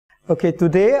Okay,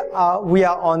 today we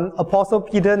are on Apostle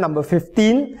Peter number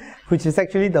 15, which is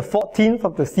actually the 14th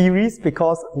of the series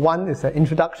because 1 is an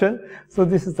introduction. So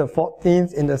this is the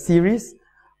 14th in the series.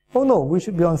 Oh no, we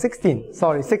should be on 16.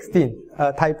 Sorry, 16,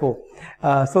 typo.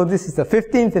 So this is the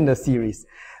 15th in the series.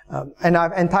 And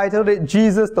I've entitled it,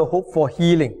 Jesus, the Hope for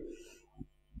Healing.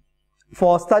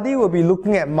 For our study, we'll be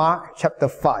looking at Mark chapter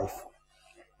 5.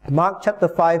 Mark chapter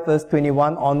 5 verse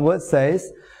 21 onwards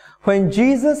says, "When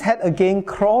Jesus had again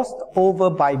crossed over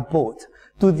by boat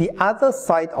to the other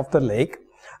side of the lake,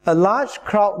 a large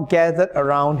crowd gathered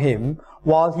around him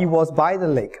while he was by the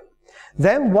lake.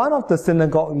 Then one of the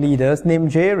synagogue leaders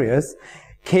named Jairus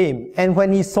came, and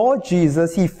when he saw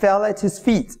Jesus, he fell at his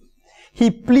feet.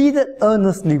 He pleaded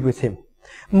earnestly with him,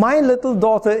 'My little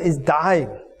daughter is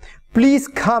dying. Please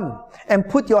come and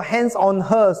put your hands on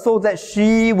her so that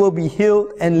she will be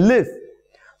healed and live.'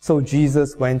 So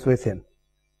Jesus went with him.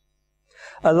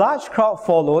 A large crowd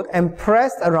followed and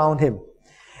pressed around him.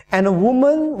 And a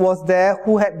woman was there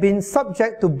who had been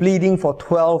subject to bleeding for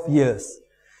 12 years.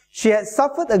 She had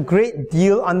suffered a great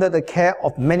deal under the care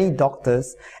of many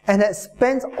doctors and had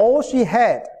spent all she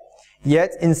had.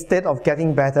 Yet instead of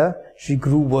getting better, she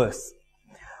grew worse.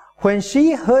 When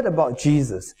she heard about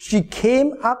Jesus, she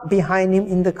came up behind him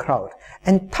in the crowd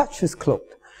and touched his cloak,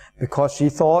 because she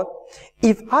thought,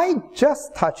 'If I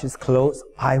just touch his clothes,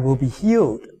 I will be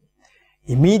healed.'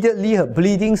 Immediately her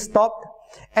bleeding stopped,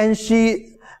 and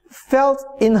she felt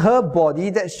in her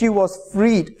body that she was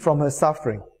freed from her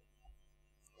suffering.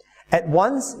 At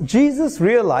once, Jesus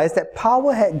realized that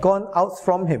power had gone out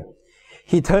from him.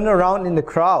 He turned around in the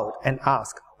crowd and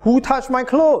asked, 'Who touched my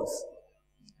clothes?'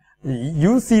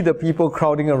 'You see the people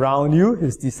crowding around you,'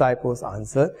 his disciples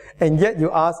answered, 'and yet you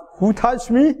ask, who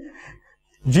touched me?'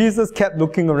 Jesus kept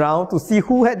looking around to see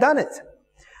who had done it.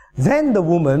 Then the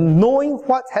woman, knowing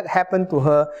what had happened to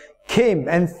her, came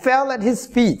and fell at his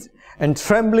feet, and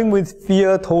trembling with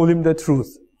fear told him the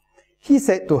truth. He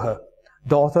said to her,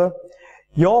 'Daughter,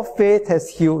 your faith has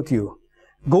healed you.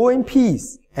 Go in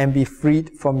peace and be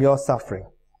freed from your suffering.'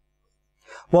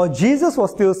 While Jesus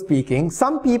was still speaking,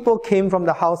 some people came from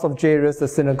the house of Jairus, the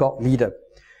synagogue leader.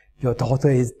 'Your daughter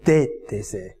is dead,' they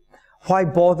said. 'Why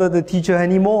bother the teacher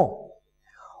anymore?'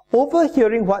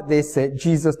 Overhearing what they said,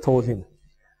 Jesus told him,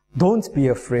 'Don't be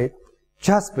afraid,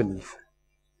 just believe.'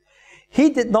 He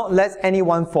did not let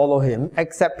anyone follow him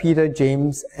except Peter,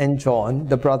 James, and John,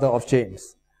 the brother of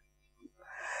James.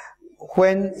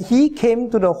 When he came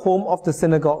to the home of the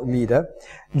synagogue leader,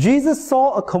 Jesus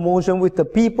saw a commotion with the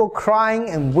people crying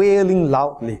and wailing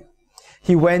loudly.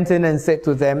 He went in and said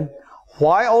to them,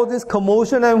 'Why all this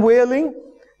commotion and wailing?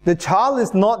 The child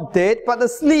is not dead but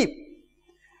asleep.'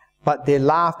 But they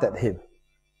laughed at him.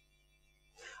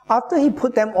 After he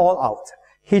put them all out,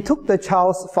 he took the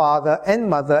child's father and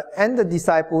mother and the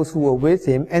disciples who were with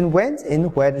him and went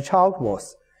in where the child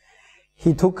was.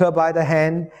 He took her by the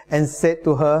hand and said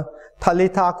to her,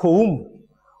 'Talitha koum,'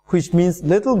 which means,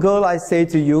 'Little girl, I say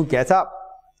to you, get up.'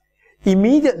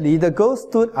 Immediately the girl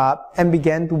stood up and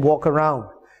began to walk around.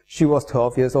 She was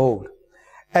 12 years old.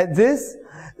 At this,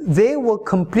 they were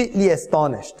completely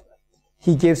astonished.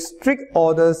 He gave strict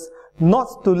orders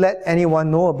not to let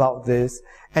anyone know about this,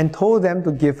 and told them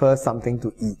to give her something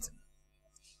to eat.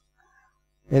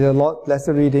 May the Lord bless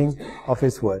the reading of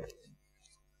His word.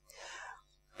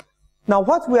 Now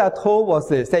what we are told was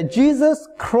this, that Jesus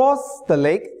crossed the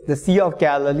lake, the Sea of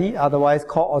Galilee, otherwise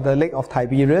called, or the Lake of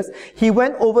Tiberias. He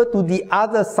went over to the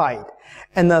other side,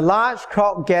 and a large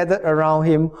crowd gathered around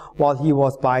him while he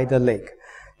was by the lake.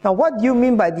 Now what do you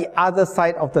mean by the other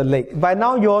side of the lake? By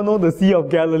now you all know the Sea of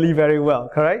Galilee very well,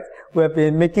 correct? We have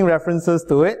been making references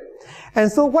to it.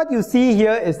 And so what you see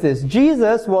here is this.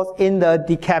 Jesus was in the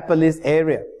Decapolis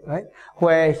area, right?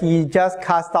 Where he just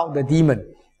cast out the demon,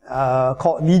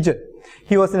 called Legion.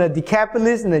 He was in the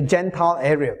Decapolis, in the Gentile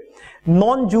area.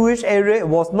 Non-Jewish area. It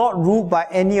was not ruled by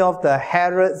any of the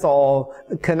Herods or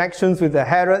connections with the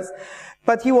Herods.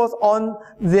 But he was on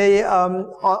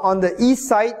the east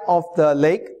side of the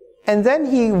lake. And then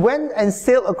he went and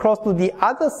sailed across to the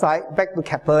other side, back to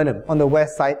Capernaum, on the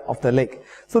west side of the lake.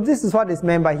 So this is what is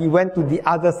meant by he went to the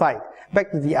other side, back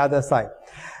to the other side.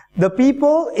 The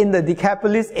people in the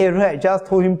Decapolis area had just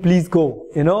told him, please go.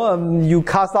 You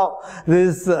cast out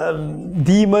these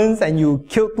demons and you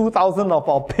killed 2,000 of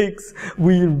our pigs.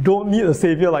 We don't need a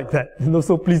savior like that.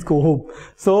 So please go home.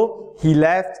 So he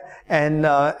left, and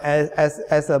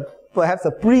as perhaps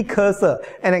a precursor,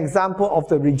 an example of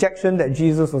the rejection that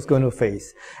Jesus was going to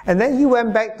face. And then he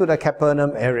went back to the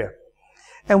Capernaum area.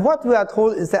 And what we are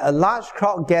told is that a large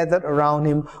crowd gathered around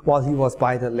him while he was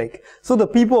by the lake. So the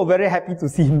people were very happy to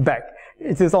see him back.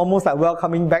 it is almost like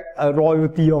welcoming back a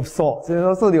royalty of sorts.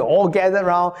 So they all gathered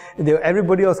around,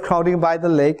 everybody was crowding by the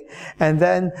lake, and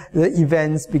then the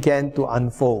events began to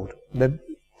unfold.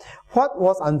 What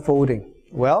was unfolding?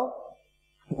 Well,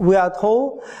 we are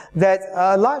told that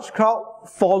a large crowd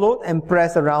followed and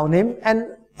pressed around him, and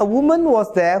a woman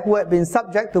was there who had been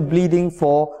subject to bleeding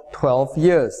for 12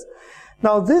 years.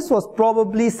 Now, this was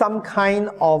probably some kind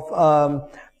of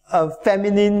a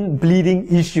feminine bleeding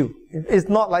issue. It's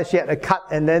not like she had a cut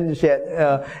and then she had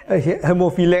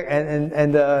hemophiliac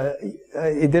and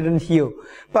it didn't heal.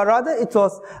 But rather it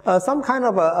was some kind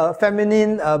of a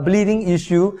feminine bleeding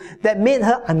issue that made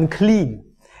her unclean.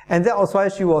 And that was why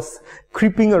she was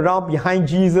creeping around behind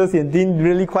Jesus and didn't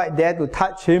really quite dare to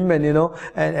touch him, and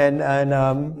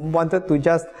wanted to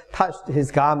just touch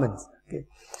his garments. Okay.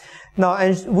 Now,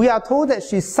 and we are told that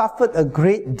she suffered a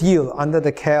great deal under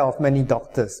the care of many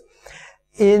doctors.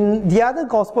 In the other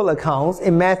gospel accounts,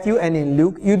 in Matthew and in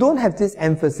Luke, you don't have this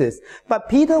emphasis. But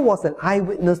Peter was an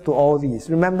eyewitness to all these.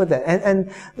 Remember that.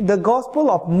 And the gospel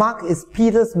of Mark is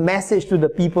Peter's message to the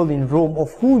people in Rome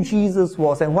of who Jesus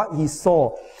was and what he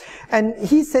saw. And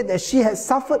he said that she had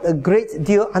suffered a great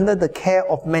deal under the care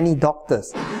of many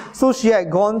doctors. So she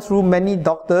had gone through many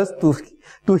doctors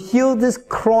to heal this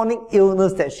chronic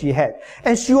illness that she had.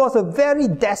 And she was a very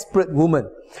desperate woman.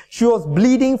 She was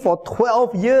bleeding for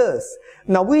 12 years.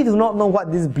 Now, we do not know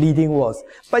what this bleeding was.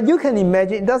 But you can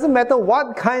imagine, it doesn't matter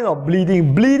what kind of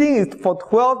bleeding. Bleeding is for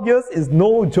 12 years is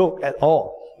no joke at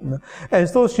all. And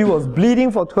so she was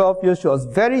bleeding for 12 years. She was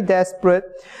very desperate.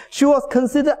 She was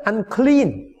considered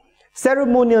unclean,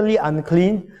 ceremonially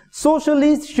unclean.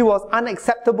 Socially, she was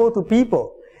unacceptable to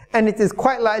people. And it is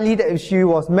quite likely that if she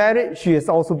was married, she has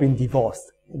also been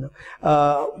divorced.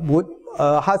 Would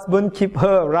a husband keep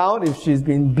her around if she's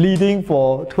been bleeding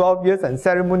for 12 years and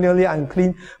ceremonially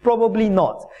unclean? Probably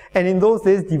not. And in those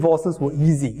days, divorces were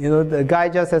easy. The guy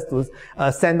just has to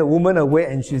send the woman away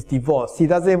and she's divorced. He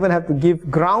doesn't even have to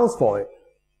give grounds for it.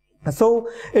 So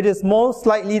it is most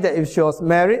likely that if she was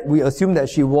married, we assume that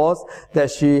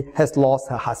she has lost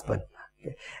her husband.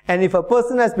 Okay. And if a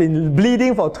person has been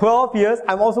bleeding for 12 years,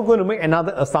 I'm also going to make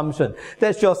another assumption,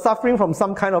 that she was suffering from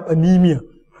some kind of anemia.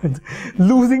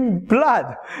 Losing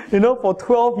blood, for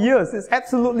 12 years. It's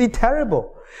absolutely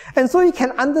terrible. And so you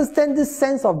can understand this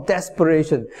sense of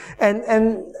desperation.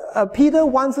 And Peter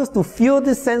wants us to feel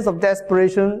this sense of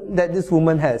desperation that this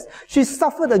woman has. She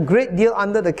suffered a great deal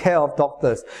under the care of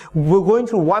doctors. We're going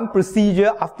through one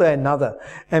procedure after another.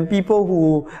 And people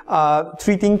who are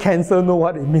treating cancer know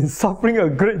what it means. Suffering a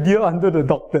great deal under the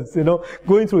doctors,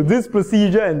 going through this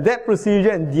procedure and that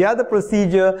procedure and the other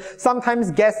procedure,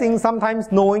 sometimes guessing,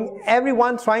 sometimes knowing,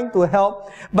 everyone trying to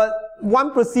help, but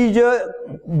one procedure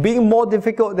being more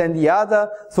difficult than the other,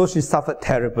 so she suffered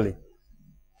terribly.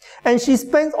 And she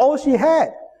spent all she had.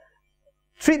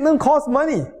 Treatment costs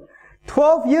money.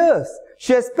 12 years.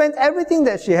 She has spent everything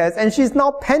that she has, and she's now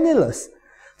penniless.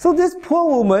 So this poor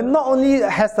woman not only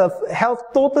has her health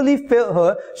totally failed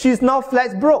her, she's now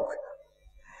flat broke.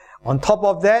 On top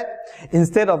of that,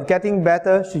 instead of getting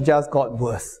better, she just got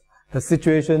worse. Her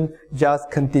situation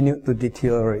just continued to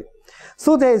deteriorate.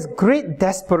 So there is great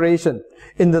desperation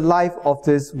in the life of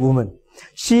this woman.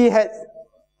 She had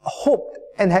hoped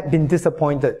and had been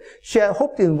disappointed. She had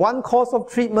hoped in one course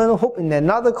of treatment, hoped in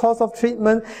another course of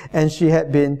treatment, and she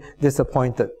had been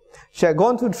disappointed. She had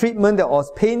gone through treatment that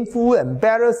was painful,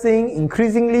 embarrassing,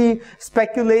 increasingly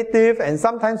speculative, and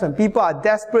sometimes when people are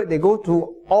desperate, they go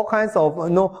through all kinds of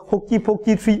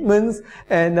hokey-pokey treatments,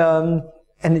 and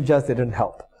it just didn't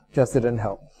help. Just didn't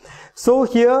help. So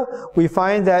here we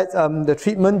find that the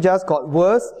treatment just got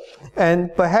worse,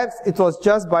 and perhaps it was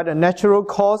just by the natural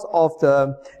cause of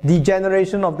the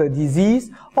degeneration of the disease,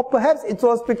 or perhaps it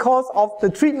was because of the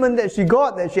treatment that she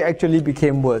got that she actually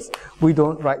became worse. We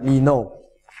don't rightly know.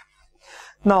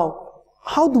 Now,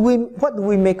 what do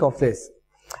we make of this?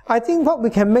 I think what we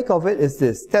can make of it is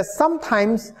this, that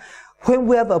sometimes when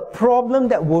we have a problem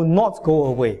that will not go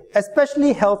away,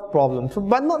 especially health problems,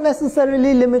 but not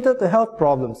necessarily limited to health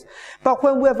problems. But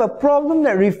when we have a problem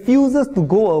that refuses to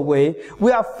go away,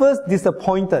 we are first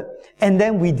disappointed, and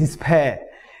then we despair.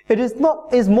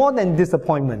 It's more than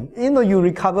disappointment. You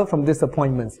recover from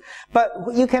disappointments. But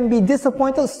you can be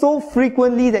disappointed so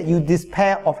frequently that you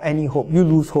despair of any hope. You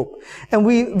lose hope. And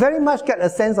we very much get a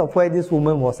sense of where this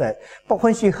woman was at. But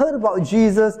when she heard about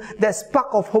Jesus, that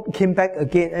spark of hope came back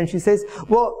again. And she says,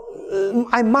 well,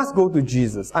 I must go to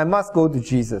Jesus. I must go to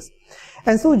Jesus.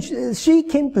 And so she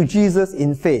came to Jesus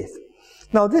in faith.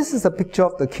 Now this is a picture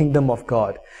of the kingdom of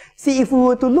God. See, if we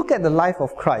were to look at the life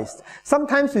of Christ,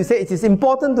 sometimes we say it is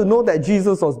important to know that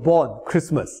Jesus was born,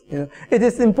 Christmas. It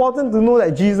is important to know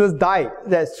that Jesus died,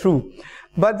 that's true.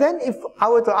 But then if I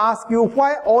were to ask you,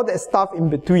 why all that stuff in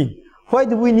between? Why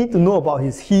do we need to know about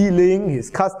his healing, his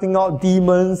casting out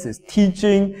demons, his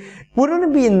teaching? Wouldn't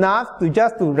it be enough to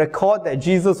just to record that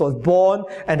Jesus was born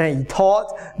and then he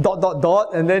taught, ...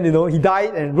 and then, he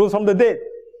died and rose from the dead?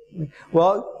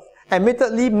 Well,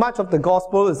 admittedly, much of the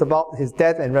gospel is about his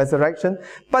death and resurrection,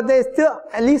 but there's still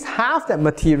at least half that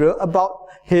material about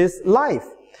his life.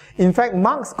 In fact,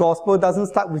 Mark's gospel doesn't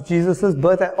start with Jesus'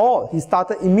 birth at all. He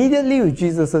started immediately with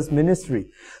Jesus' ministry.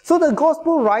 So the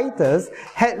gospel writers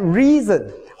had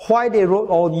reason why they wrote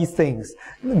all these things.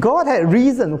 God had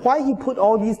reason why he put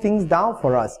all these things down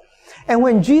for us. And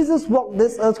when Jesus walked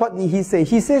this earth, what did he say?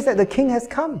 He says that the king has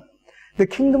come. The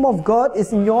kingdom of God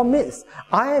is in your midst.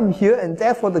 I am here and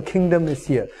therefore the kingdom is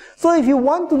here. So if you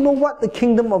want to know what the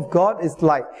kingdom of God is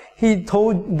like, he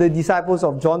told the disciples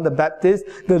of John the Baptist,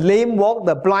 the lame walk,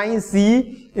 the blind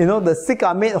see, the sick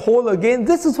are made whole again.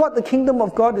 This is what the kingdom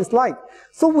of God is like.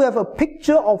 So we have a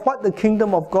picture of what the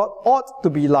kingdom of God ought to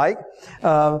be like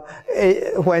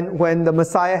when the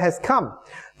Messiah has come.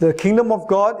 The kingdom of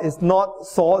God is not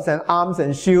swords and arms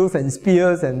and shields and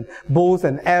spears and bows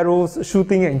and arrows,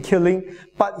 shooting and killing,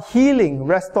 but healing,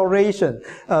 restoration,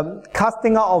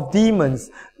 casting out of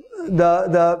demons.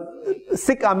 The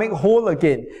sick are made whole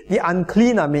again. The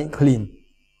unclean are made clean.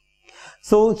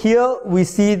 So here we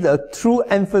see the true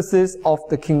emphasis of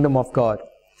the kingdom of God.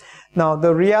 Now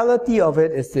the reality of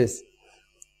it is this.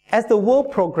 As the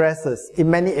world progresses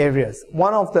in many areas,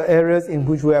 one of the areas in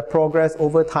which we have progressed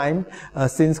over time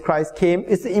since Christ came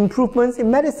is the improvements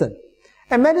in medicine.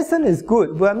 And medicine is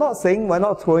good. We're not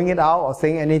throwing it out or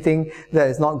saying anything that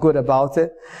is not good about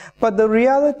it. But the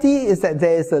reality is that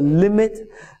there is a limit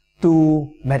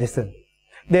to medicine.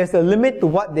 There's a limit to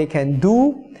what they can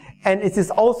do, and it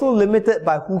is also limited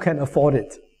by who can afford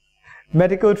it.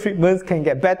 Medical treatments can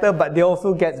get better, but they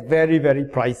also get very, very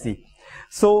pricey.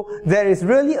 So there is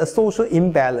really a social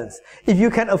imbalance. If you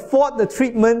can afford the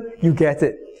treatment, you get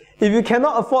it. If you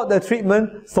cannot afford the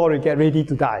treatment, sorry, get ready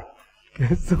to die.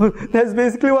 So that's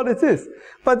basically what it is.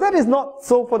 But that is not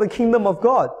so for the kingdom of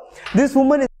God. This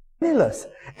woman is penniless,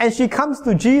 and she comes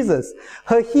to Jesus.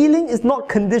 Her healing is not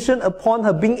conditioned upon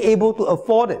her being able to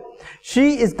afford it.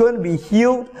 She is going to be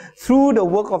healed through the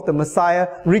work of the Messiah,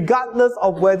 regardless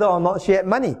of whether or not she had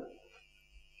money.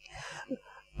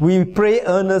 We pray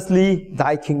earnestly,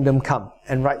 thy kingdom come,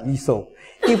 and rightly so.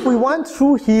 If we want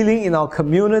true healing in our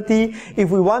community,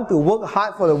 if we want to work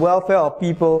hard for the welfare of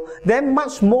people, then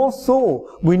much more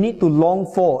so, we need to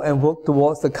long for and work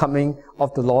towards the coming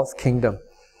of the Lord's kingdom.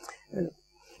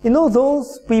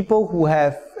 Those people who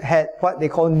have had what they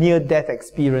call near-death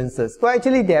experiences, well,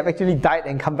 actually, they have actually died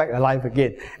and come back alive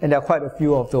again. And there are quite a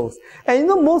few of those. And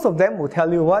most of them will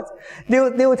tell you what? They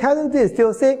will tell you this. They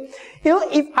will say,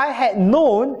 if I had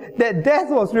known that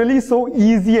death was really so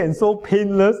easy and so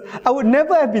painless, I would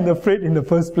never have been afraid in the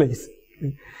first place.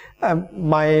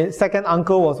 My second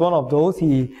uncle was one of those.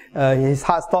 His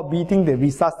heart stopped beating, they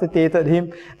resuscitated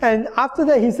him. And after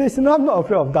that, he says, I'm not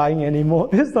afraid of dying anymore.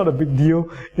 This is not a big deal.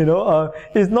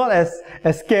 It's not as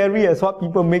scary as what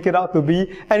people make it out to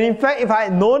be. And in fact, if I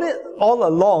had known it all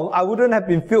along, I wouldn't have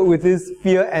been filled with this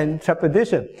fear and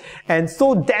trepidation. And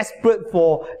so desperate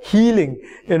for healing,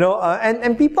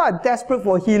 and people are desperate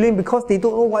for healing because they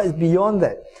don't know what is beyond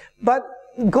that. But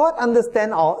God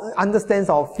understands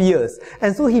our fears,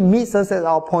 and so he meets us at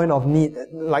our point of need,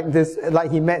 like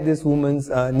he met this woman's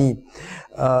need.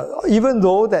 Even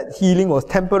though that healing was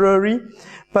temporary,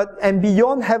 and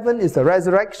beyond heaven is the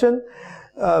resurrection.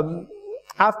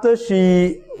 After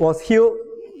she was healed,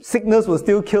 sickness will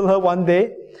still kill her one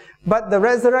day, but the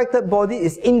resurrected body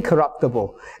is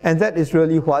incorruptible, and that is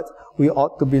really what we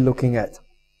ought to be looking at.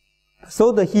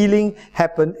 So the healing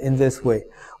happened in this way.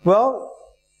 Well,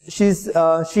 she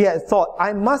had thought,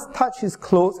 I must touch his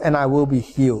clothes and I will be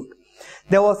healed.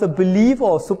 There was a belief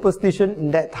or superstition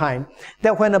in that time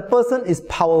that when a person is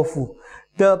powerful,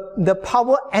 the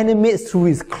power emanates through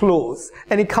his clothes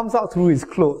and it comes out through his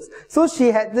clothes. So she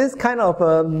had this kind of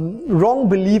wrong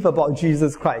belief about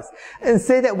Jesus Christ and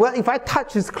said that, well, if I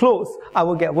touch his clothes, I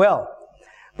will get well.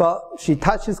 But she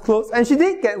touched his clothes and she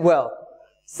did get well.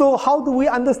 So how do we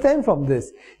understand from this?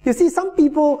 You see, some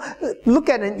people look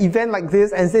at an event like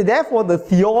this and say, therefore the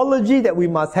theology that we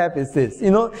must have is this.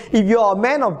 If you're a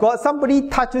man of God, somebody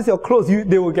touches your clothes,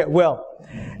 they will get well.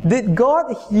 Did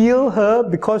God heal her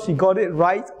because she got it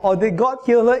right? Or did God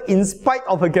heal her in spite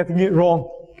of her getting it wrong?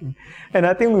 And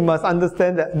I think we must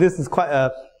understand that this is quite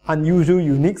a unusual,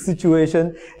 unique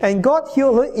situation, and God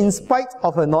healed her in spite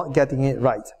of her not getting it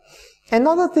right.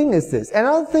 Another thing is this.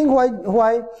 Another thing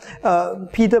why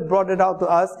Peter brought it out to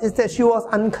us is that she was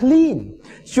unclean.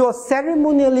 She was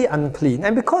ceremonially unclean.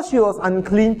 And because she was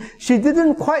unclean, she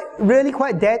didn't really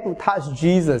quite dare to touch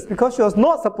Jesus, because she was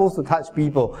not supposed to touch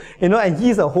people. And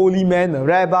he's a holy man, a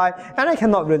rabbi, and I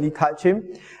cannot really touch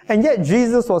him. And yet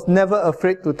Jesus was never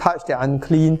afraid to touch the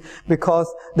unclean, because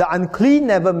the unclean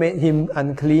never made him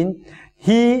unclean.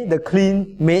 He, the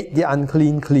clean, made the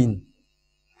unclean clean.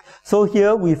 So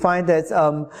here we find that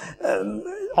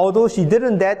although she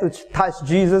didn't dare to touch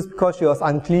Jesus because she was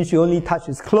unclean, she only touched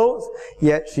his clothes,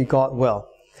 yet she got well.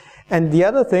 And the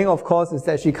other thing, of course, is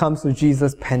that she comes to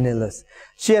Jesus penniless.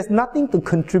 She has nothing to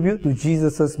contribute to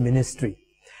Jesus' ministry.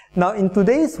 Now, in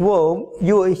today's world,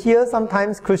 you will hear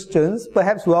sometimes Christians,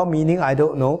 perhaps well-meaning, I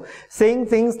don't know, saying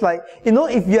things like,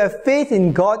 if you have faith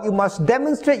in God, you must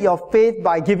demonstrate your faith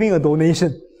by giving a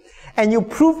donation. And you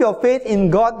prove your faith in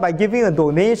God by giving a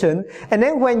donation, and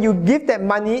then when you give that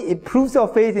money, it proves your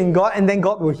faith in God, and then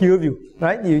God will heal you,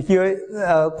 right? You hear it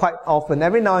quite often.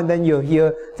 Every now and then you'll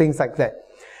hear things like that.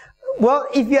 Well,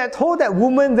 if you had told that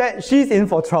woman that she's in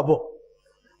for trouble,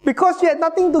 because she had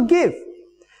nothing to give.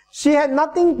 She had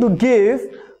nothing to give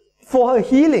for her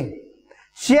healing.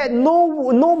 She had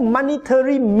no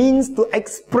monetary means to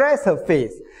express her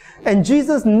faith. And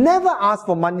Jesus never asked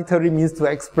for monetary means to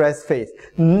express faith.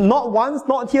 Not once,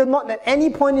 not here, not at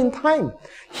any point in time.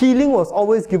 Healing was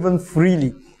always given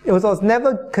freely. It was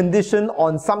never conditioned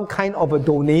on some kind of a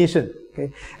donation.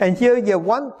 Okay? And here you have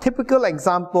one typical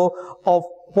example of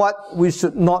what we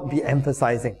should not be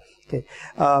emphasizing. Okay?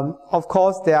 Of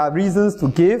course, there are reasons to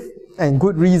give, and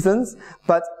good reasons,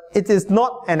 but it is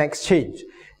not an exchange.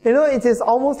 It is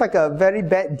almost like a very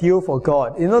bad deal for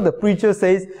God. The preacher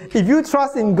says, if you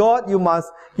trust in God, you must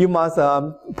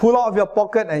pull out of your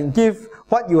pocket and give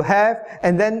what you have,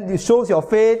 and then it shows your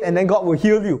faith, and then God will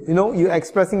heal you. You're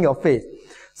expressing your faith.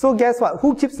 So guess what?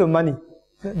 Who keeps the money?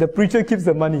 The preacher keeps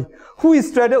the money. Who is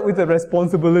straddled with the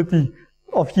responsibility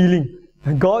of healing?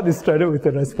 God is straddled with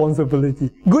the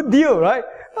responsibility. Good deal, right?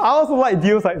 I also like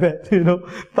deals like that,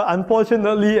 But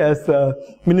unfortunately, as a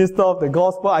minister of the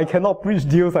gospel, I cannot preach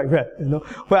deals like that,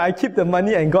 where I keep the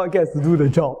money and God gets to do the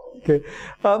job. Okay,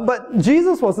 but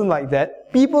Jesus wasn't like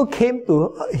that. People came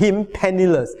to him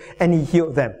penniless, and he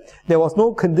healed them. There was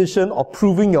no condition of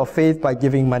proving your faith by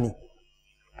giving money.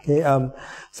 Okay,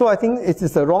 so I think it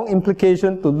is a wrong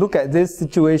implication to look at this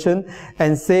situation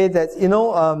and say that,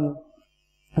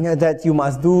 that you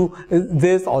must do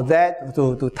this or that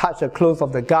to touch the clothes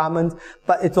of the garment,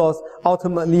 but it was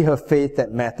ultimately her faith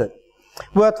that mattered.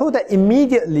 We are told that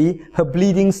immediately her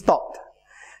bleeding stopped.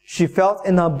 She felt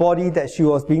in her body that she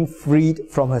was being freed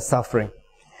from her suffering.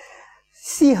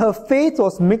 See, her faith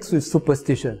was mixed with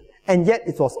superstition, and yet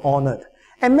it was honored.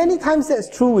 And many times that's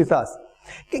true with us.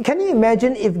 Can you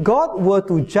imagine if God were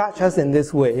to judge us in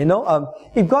this way?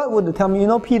 If God were to tell me,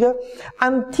 Peter,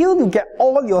 until you get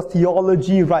all your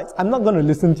theology right, I'm not going to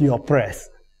listen to your prayers.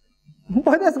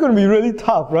 Boy, that's going to be really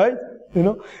tough, right?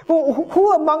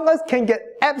 Who among us can get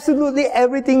absolutely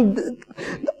everything,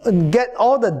 get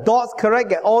all the dots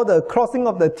correct, get all the crossing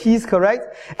of the T's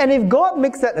correct? And if God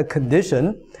makes that a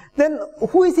condition, then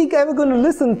who is he ever going to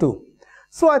listen to?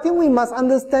 So I think we must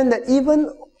understand that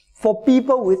even for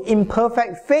people with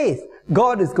imperfect faith,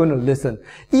 God is going to listen.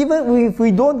 Even if we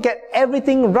don't get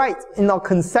everything right in our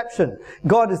conception,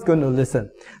 God is going to listen.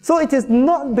 So it is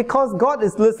not because God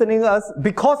is listening to us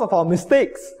because of our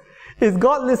mistakes. It's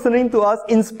God listening to us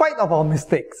in spite of our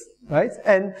mistakes, right?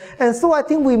 And so I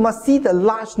think we must see the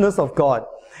largeness of God.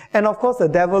 And of course, the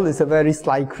devil is a very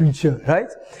sly creature, right?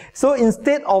 So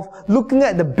instead of looking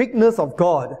at the bigness of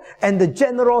God and the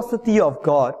generosity of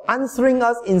God, answering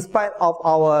us in spite of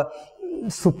our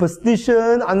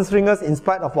superstition, answering us in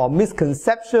spite of our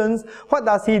misconceptions, what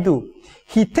does he do?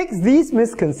 He takes these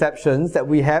misconceptions that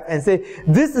we have and say,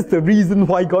 this is the reason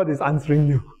why God is answering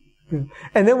you.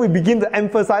 And then we begin to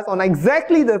emphasize on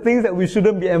exactly the things that we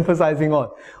shouldn't be emphasizing on.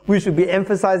 We should be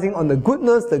emphasizing on the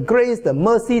goodness, the grace, the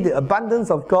mercy, the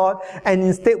abundance of God, and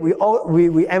instead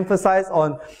we emphasize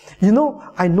on,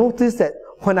 I noticed that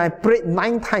when I prayed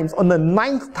 9 times, on the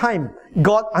 9th time,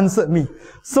 God answered me.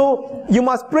 So you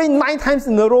must pray 9 times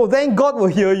in a row, then God will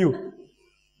hear you.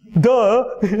 Duh,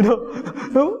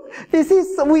 So, you see,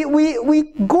 so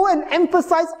we go and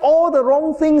emphasize all the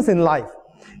wrong things in life.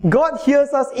 God hears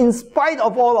us in spite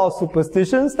of all our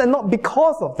superstitions and not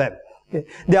because of them. Okay?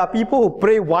 There are people who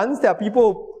pray once, there are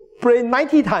people who pray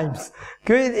 90 times.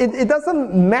 Okay? It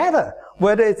doesn't matter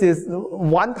whether it is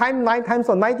 1 time, 9 times,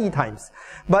 or 90 times.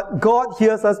 But God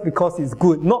hears us because He's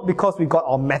good, not because we got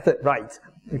our method right.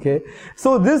 Okay,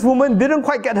 so this woman didn't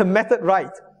quite get her method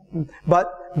right, but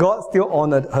God still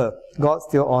honored her. God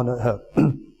still honored her.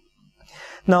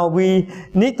 Now we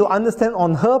need to understand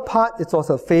on her part, it was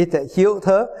her faith that healed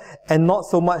her and not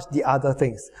so much the other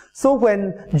things. So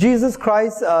when Jesus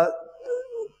Christ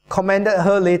commended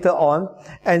her later on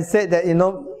and said that,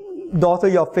 daughter,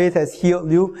 your faith has healed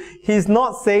you, he's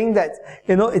not saying that,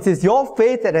 it is your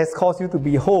faith that has caused you to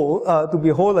be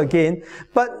whole again,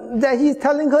 but that he's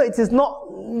telling her it is not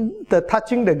the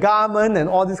touching the garment and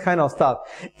all this kind of stuff.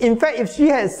 In fact, if she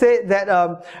had said that,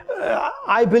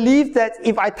 I believe that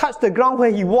if I touch the ground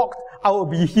where he walked, I will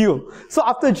be healed. So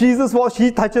after Jesus walks,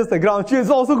 she touches the ground, she is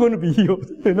also going to be healed,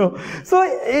 So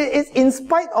it's in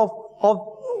spite of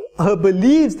her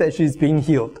beliefs that she's being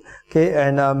healed. Okay,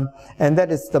 and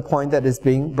that is the point that is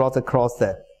being brought across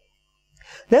there.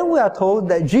 Then we are told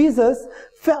that Jesus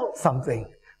felt something.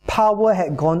 Power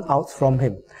had gone out from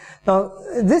him. Now,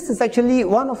 this is actually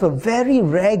one of the very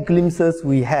rare glimpses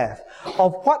we have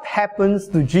of what happens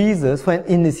to Jesus when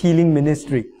in his healing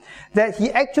ministry. That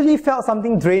he actually felt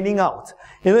something draining out.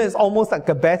 It's almost like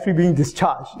a battery being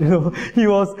discharged. He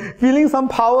was feeling some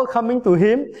power coming to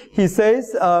him. He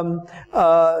says that,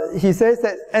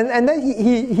 and then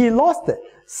he lost it.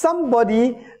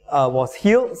 Somebody was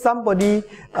healed. Somebody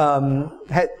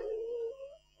had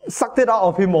sucked it out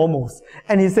of him almost.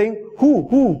 And he's saying,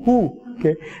 who?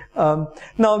 Okay.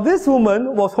 Now this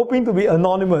woman was hoping to be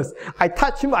anonymous. I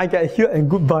touch him, I get healed, and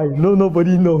goodbye.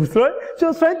 Nobody knows, right? She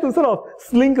was trying to sort of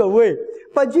slink away.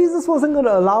 But Jesus wasn't going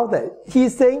to allow that.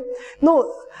 He's saying,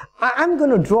 no, I'm going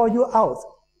to draw you out.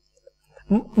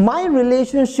 My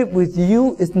relationship with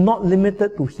you is not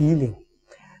limited to healing.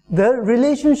 The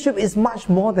relationship is much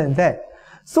more than that.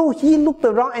 So he looked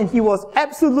around and he was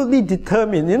absolutely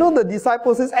determined. The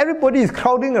disciples says, everybody is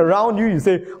crowding around you. You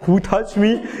say, who touched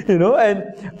me? And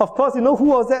of course, who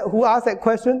was that who asked that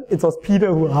question? It was Peter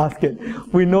who asked it.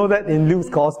 We know that in Luke's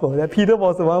gospel, that Peter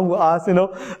was the one who asked,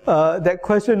 that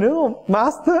question,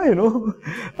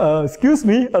 Master, excuse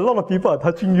me, a lot of people are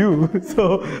touching you.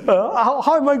 So,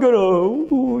 how am I going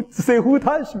to say who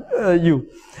touched you?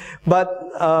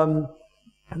 But,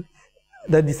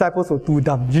 the disciples were too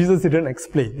dumb. Jesus didn't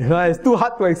explain. It's too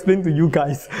hard to explain to you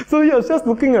guys. So he was just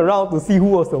looking around to see who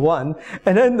was the one.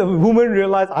 And then the woman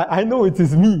realized, I know it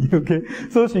is me. Okay.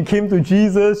 So she came to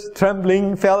Jesus,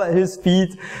 trembling, fell at his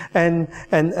feet, and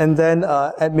then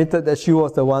admitted that she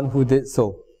was the one who did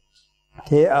so.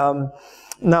 Okay.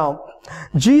 Now,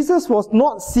 Jesus was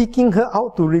not seeking her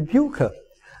out to rebuke her.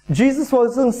 Jesus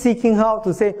wasn't seeking her out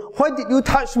to say, why did you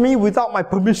touch me without my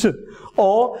permission?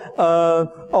 Or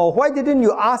why didn't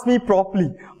you ask me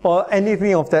properly? Or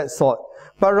anything of that sort.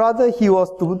 But rather he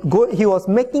was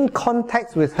making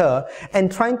contact with her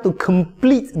and trying to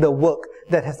complete the work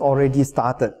that has already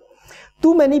started.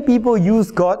 Too many people use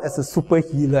God as a super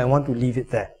healer and want to leave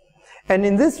it there. And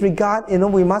in this regard,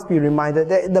 we must be reminded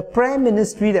that the prayer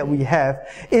ministry that we have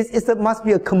must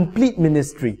be a complete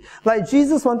ministry. Like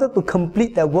Jesus wanted to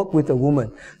complete that work with the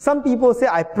woman. Some people say,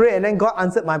 I pray and then God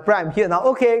answered my prayer, I'm here now.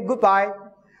 Okay, goodbye.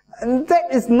 And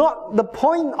that is not the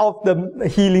point of the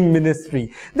healing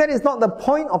ministry. That is not the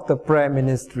point of the prayer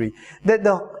ministry. That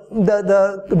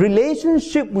the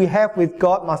relationship we have with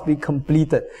God must be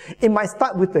completed. It might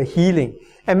start with the healing.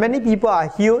 And many people are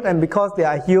healed, and because they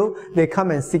are healed, they come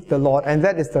and seek the Lord, and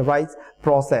that is the right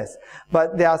process.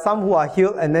 But there are some who are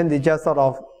healed, and then they just sort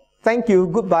of, thank you,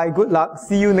 goodbye, good luck,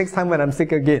 see you next time when I'm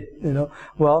sick again.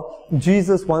 Well,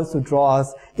 Jesus wants to draw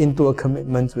us into a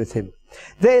commitment with him.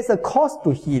 There is a cost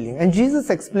to healing, and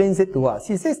Jesus explains it to us.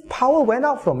 He says, power went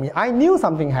out from me. I knew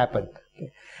something happened.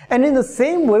 Okay. And in the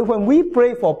same way, when we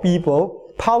pray for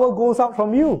people, power goes out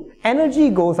from you. Energy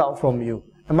goes out from you.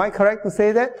 Am I correct to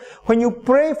say that? When you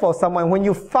pray for someone, when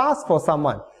you fast for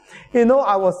someone,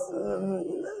 I was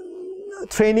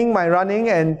training my running,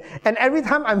 and every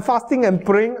time I'm fasting and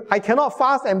praying, I cannot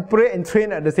fast and pray and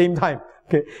train at the same time.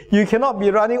 Okay, you cannot be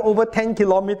running over 10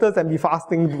 kilometers and be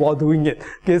fasting while doing it.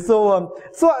 Okay, so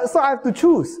I have to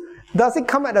choose. Does it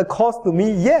come at a cost to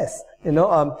me? Yes.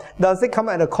 Does it come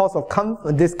at a cost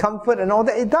of discomfort and all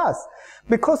that? It does.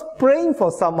 Because praying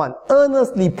for someone,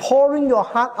 earnestly pouring your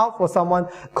heart out for someone,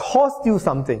 costs you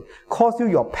something. Costs you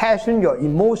your passion, your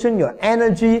emotion, your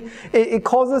energy. It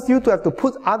causes you to have to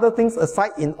put other things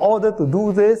aside in order to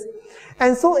do this.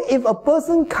 And so if a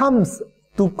person comes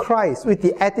to Christ with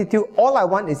the attitude, all I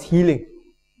want is healing,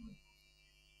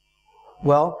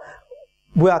 well,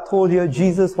 we are told here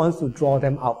Jesus wants to draw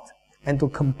them out and to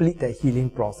complete the healing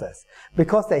process.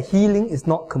 Because the healing is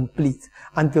not complete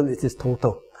until it is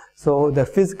total. So the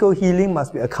physical healing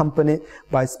must be accompanied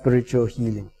by spiritual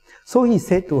healing. So he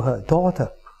said to her,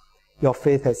 daughter, your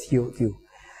faith has healed you.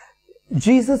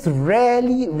 Jesus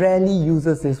rarely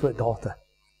uses this word daughter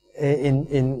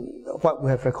in what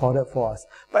we have recorded for us.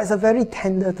 But it's a very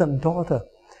tender term, daughter.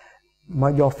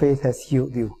 Your faith has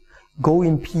healed you. Go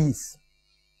in peace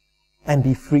and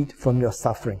be freed from your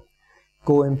suffering.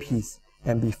 Go in peace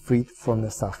and be freed from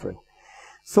your suffering.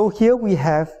 So here we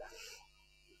have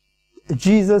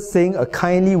Jesus saying a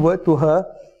kindly word to her,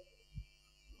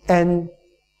 and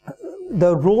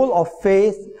the role of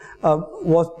faith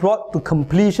was brought to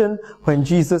completion when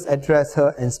Jesus addressed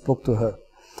her and spoke to her.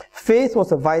 Faith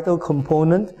was a vital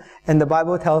component, and the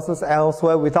Bible tells us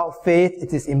elsewhere, without faith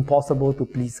it is impossible to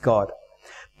please God.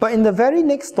 But in the very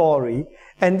next story,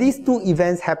 and these two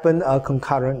events happen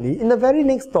concurrently, in the very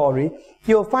next story,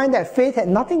 you'll find that faith had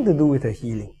nothing to do with her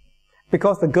healing,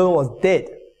 because the girl was dead.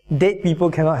 Dead people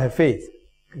cannot have faith.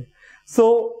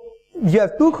 So you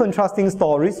have two contrasting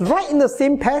stories right in the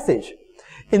same passage.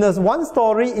 In the one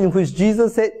story in which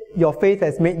Jesus said, your faith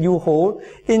has made you whole,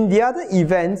 in the other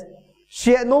event,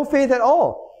 she had no faith at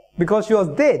all because she was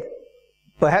dead.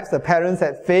 Perhaps the parents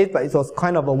had faith, but it was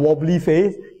kind of a wobbly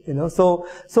faith. So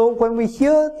when we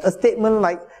hear a statement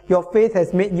like, your faith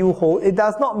has made you whole, it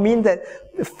does not mean that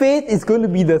faith is going to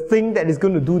be the thing that is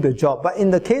going to do the job. But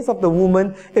in the case of the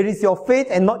woman, it is your faith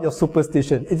and not your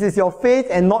superstition. It is your faith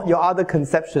and not your other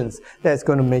conceptions that is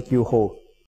going to make you whole.